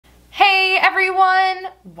Everyone,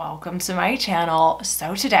 welcome to my channel.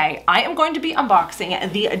 So today I am going to be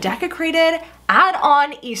unboxing the Decocrated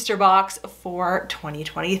add-on Easter box for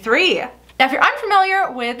 2023. Now, if you're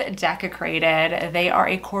unfamiliar with Decocrated, they are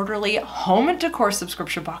a quarterly home decor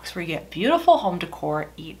subscription box where you get beautiful home decor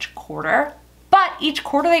each quarter. But each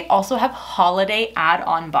quarter they also have holiday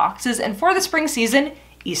add-on boxes, and for the spring season,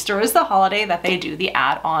 Easter is the holiday that they do the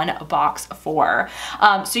add-on box for.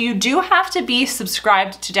 So you do have to be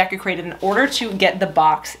subscribed to Decocrated in order to get the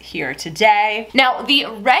box here today. Now, the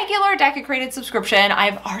regular Decocrated subscription,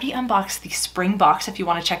 I've already unboxed the spring box if you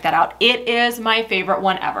want to check that out. It is my favorite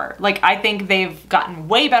one ever. Like, I think they've gotten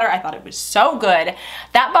way better. I thought it was so good.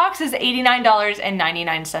 That box is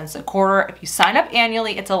 $89.99 a quarter. If you sign up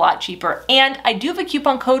annually, it's a lot cheaper. And I do have a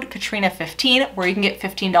coupon code Katrina15 where you can get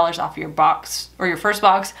 $15 off your box or your first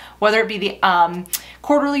box, whether it be the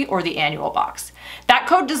quarterly or the annual box. That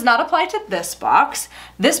code does not apply to this box.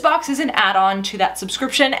 This box is an add-on to that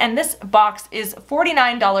subscription, and this box is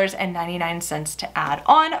 $49.99 to add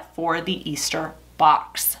on for the Easter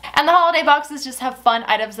box. And the holiday boxes just have fun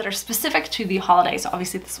items that are specific to the holiday. So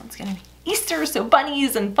obviously this one's gonna be Easter, so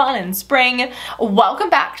bunnies and fun and spring.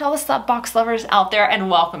 Welcome back to all the SubBox lovers out there,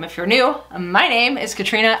 and welcome if you're new. My name is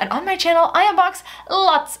Katrina, and on my channel I unbox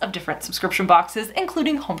lots of different subscription boxes,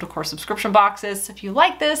 including home decor subscription boxes. So if you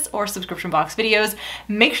like this or subscription box videos,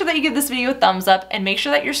 make sure that you give this video a thumbs up and make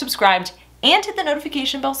sure that you're subscribed and hit the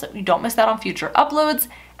notification bell so you don't miss out on future uploads.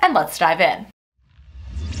 And let's dive in.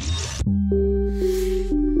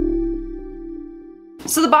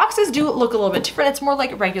 So the boxes do look a little bit different. It's more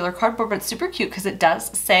like regular cardboard, but it's super cute because it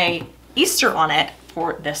does say Easter on it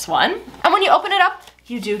for this one. And when you open it up,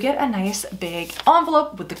 you do get a nice big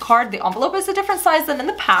envelope with the card. The envelope is a different size than in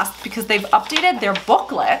the past because they've updated their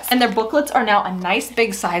booklets, and their booklets are now a nice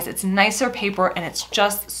big size. It's nicer paper and it's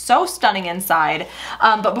just so stunning inside.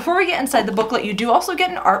 But before we get inside the booklet, you do also get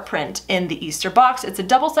an art print in the Easter box. It's a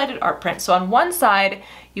double-sided art print. So on one side,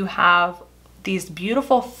 you have these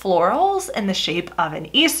beautiful florals in the shape of an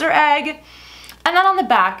Easter egg. And then on the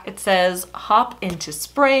back, it says hop into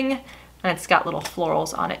spring, and it's got little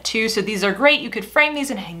florals on it too. So these are great. You could frame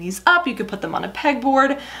these and hang these up. You could put them on a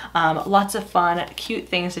pegboard. Lots of fun, cute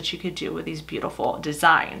things that you could do with these beautiful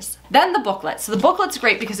designs. Then the booklet. So the booklet's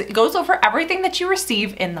great because it goes over everything that you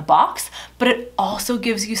receive in the box, but it also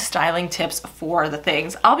gives you styling tips for the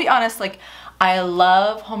things. I'll be honest, like, I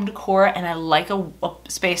love home decor and I like a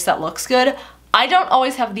space that looks good. I don't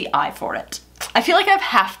always have the eye for it. I feel like I have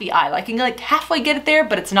half the eye. Like, I can like halfway get it there,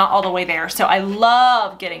 but it's not all the way there. So I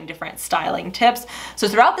love getting different styling tips. So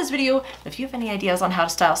throughout this video, if you have any ideas on how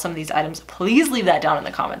to style some of these items, please leave that down in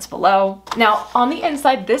the comments below. Now, on the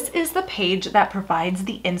inside, this is the page that provides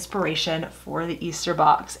the inspiration for the Easter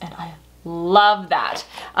box, and I love that.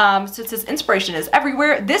 So it says inspiration is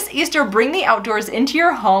everywhere. This Easter, bring the outdoors into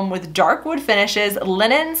your home with dark wood finishes,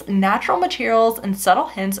 linens, natural materials, and subtle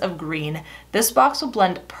hints of green. This box will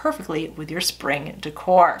blend perfectly with your spring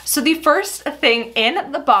decor. So the first thing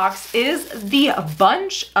in the box is the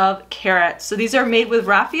bunch of carrots. So these are made with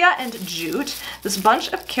raffia and jute. This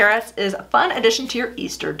bunch of carrots is a fun addition to your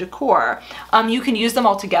Easter decor. You can use them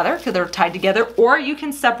all together because they're tied together, or you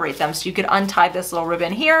can separate them. So you could untie this little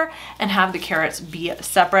ribbon here and have the carrots be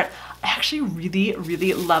separate. I actually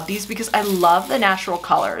really love these because I love the natural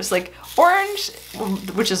colors. Like orange,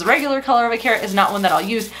 which is a regular color of a carrot, is not one that I'll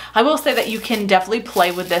use. I will say that you can definitely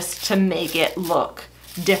play with this to make it look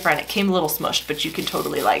different. It came a little smushed, but you can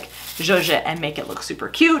totally like zhuzh it and make it look super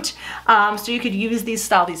cute. So you could use these,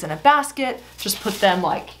 style these in a basket, just put them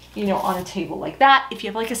like, you know, on a table like that. If you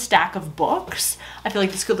have like a stack of books, I feel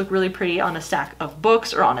like this could look really pretty on a stack of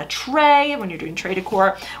books or on a tray when you're doing tray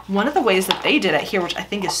decor. One of the ways that they did it here, which I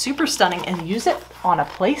think is super stunning, and use it on a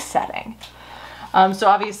place setting. So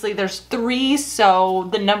obviously there's 3, so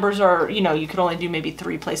the numbers are, you know, you could only do maybe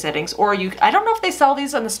 3 place settings, or I don't know if they sell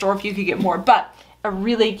these in the store, if you could get more, but a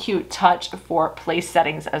really cute touch for place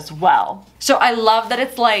settings as well. So I love that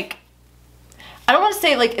it's like, I don't want to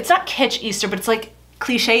say like, it's not kitsch Easter, but it's like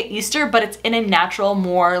cliche Easter, but it's in a natural,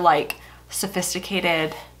 more like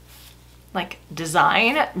sophisticated like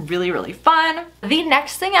design. Really fun. The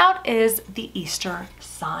next thing out is the Easter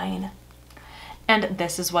sign, and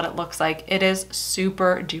this is what it looks like. It is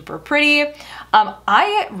super duper pretty.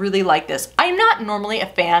 I really like this. I'm not normally a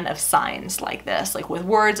fan of signs like this, like with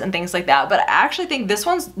words and things like that, but I actually think this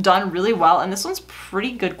one's done really well, and this one's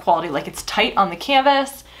pretty good quality. Like, it's tight on the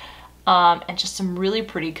canvas. And just some really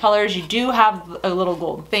pretty colors. You do have a little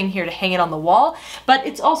gold thing here to hang it on the wall, but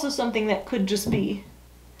it's also something that could just be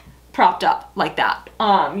propped up like that.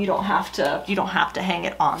 You don't have to hang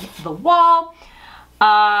it on the wall.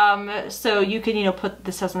 So you can, you know,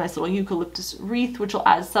 this has a nice little eucalyptus wreath, which will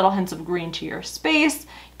add subtle hints of green to your space.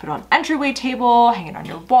 Put it on an entryway table, hang it on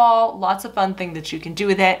your wall, lots of fun things that you can do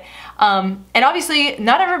with it. And obviously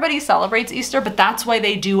not everybody celebrates Easter, but that's why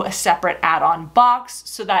they do a separate add-on box,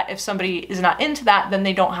 so that if somebody is not into that, then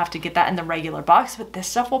they don't have to get that in the regular box. But this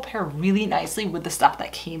stuff will pair really nicely with the stuff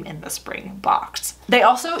that came in the spring box. They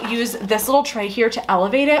also use this little tray here to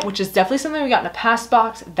elevate it, which is definitely something we got in a past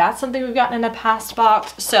box. That's something we've gotten in a past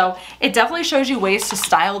box. So it definitely shows you ways to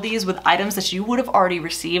style these with items that you would have already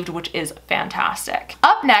received, which is fantastic.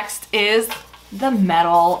 Up next is the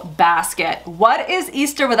metal basket. What is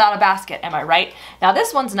Easter without a basket? Am I right? Now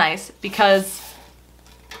this one's nice because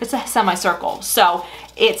it's a semicircle. So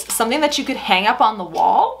it's something that you could hang up on the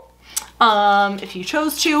wall if you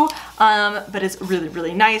chose to, but it's really,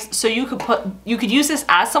 really nice. So you could use this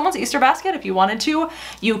as someone's Easter basket if you wanted to.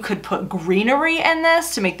 You could put greenery in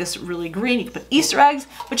this to make this really green. You could put Easter eggs,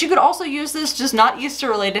 but you could also use this just not Easter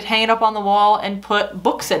related, hang it up on the wall and put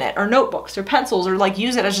books in it, or notebooks or pencils, or like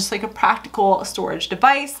use it as just like a practical storage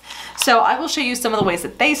device. So I will show you some of the ways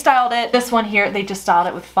that they styled it. This one here, they just styled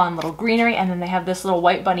it with fun little greenery, and then they have this little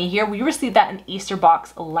white bunny here. We received that in Easter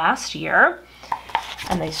box last year.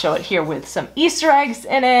 And they show it here with some Easter eggs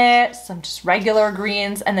in it, some just regular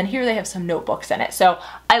greens, and then here they have some notebooks in it. So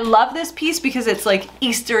I love this piece because it's like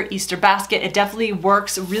Easter basket. It definitely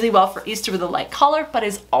works really well for Easter with a light color, but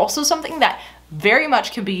is also something that very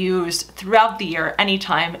much can be used throughout the year,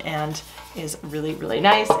 anytime, and is really, really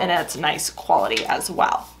nice, and it's nice quality as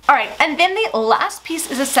well. All right, and then the last piece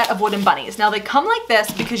is a set of wooden bunnies. Now they come like this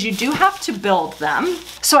because you do have to build them.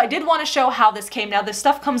 So I did want to show how this came. Now this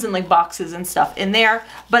stuff comes in like boxes and stuff in there,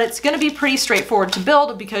 but it's gonna be pretty straightforward to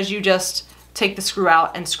build because you just take the screw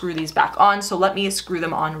out and screw these back on. So let me screw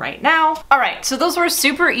them on right now. All right, so those were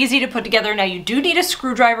super easy to put together. Now you do need a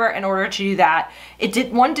screwdriver in order to do that.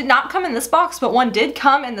 One did not come in this box, but one did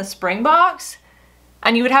come in the spring box,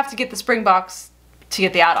 and you would have to get the spring box to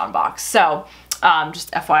get the add-on box. So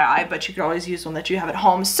just FYI, but you could always use one that you have at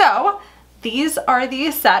home. So these are the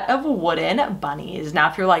set of wooden bunnies. Now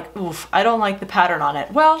if you're like, oof, I don't like the pattern on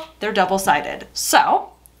it, well, they're double-sided.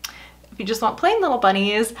 So if you just want plain little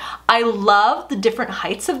bunnies, I love the different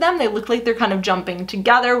heights of them. They look like they're kind of jumping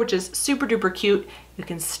together, which is super duper cute. You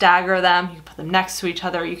can stagger them, you can put them next to each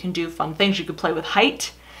other, you can do fun things, you could play with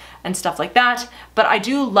height and stuff like that. But I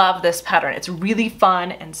do love this pattern. It's really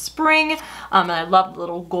fun and spring, and I love the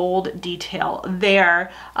little gold detail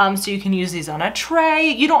there. So you can use these on a tray.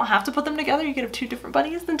 You don't have to put them together. You can have two different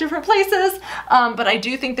bunnies in different places, but I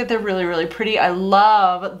do think that they're really, really pretty. I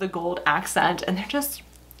love the gold accent, and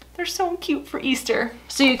they're so cute for Easter.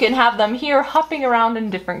 So you can have them here hopping around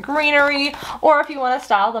in different greenery, or if you want to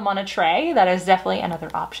style them on a tray, that is definitely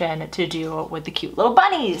another option to do with the cute little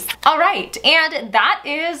bunnies. All right, and that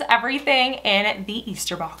is everything in the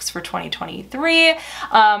Easter box for 2023.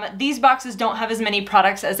 These boxes don't have as many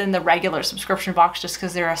products as in the regular subscription box just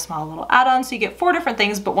because they're a small little add-on, so you get 4 different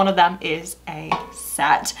things, but one of them is a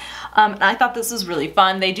set. And I thought this was really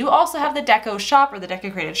fun. They do also have the Deco shop, or the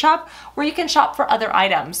Decocrated shop, where you can shop for other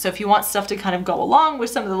items. So if you want stuff to kind of go along with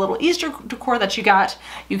some of the little Easter decor that you got,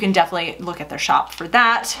 you can definitely look at their shop for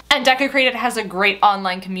that. And Decocrated has a great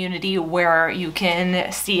online community where you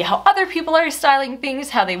can see how other people are styling things,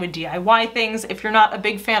 how they would DIY things. If you're not a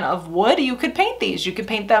big fan of wood, you could paint these. You could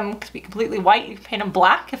paint them to be completely white. You can paint them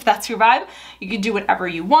black if that's your vibe. You can do whatever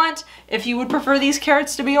you want. If you would prefer these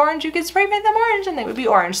carrots to be orange, you could spray paint them orange and they would be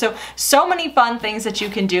orange. So many fun things that you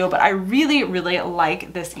can do, but I really, really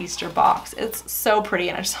like this Easter box. It's so pretty,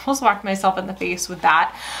 and I just almost whacked myself in the face with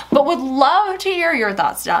that. But would love to hear your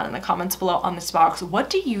thoughts down in the comments below on this box. What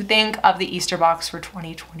do you think of the Easter box for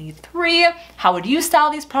 2023? How would you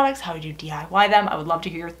style these products? How would you DIY them? I would love to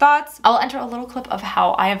hear your thoughts. I'll enter a little clip of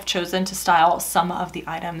how I have chosen to style some of the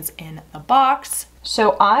items in the box.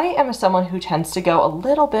 So I am someone who tends to go a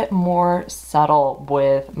little bit more subtle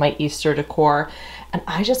with my Easter decor, and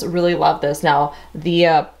I just really love this. Now,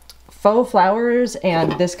 the faux flowers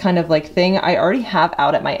and this kind of like thing I already have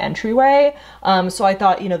out at my entryway, so I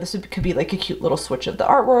thought, you know, this could be like a cute little switch of the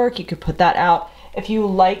artwork. You could put that out. If you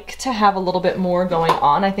like to have a little bit more going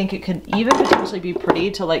on, I think it could even potentially be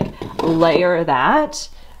pretty to like layer that,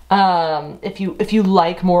 if you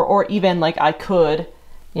like more, or even like I could,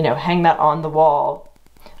 you know, hang that on the wall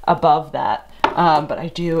above that. But I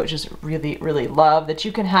do just really, really love that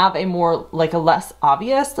you can have a more, like a less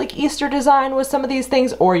obvious like Easter design with some of these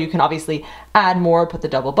things, or you can obviously add more, put the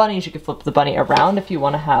double bunnies. You could flip the bunny around if you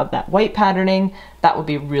want to have that white patterning. That would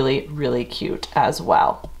be really, really cute as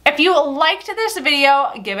well. If you liked this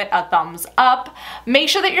video, give it a thumbs up. Make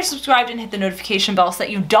sure that you're subscribed and hit the notification bell so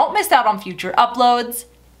that you don't miss out on future uploads.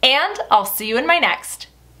 And I'll see you in my next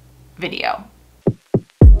video.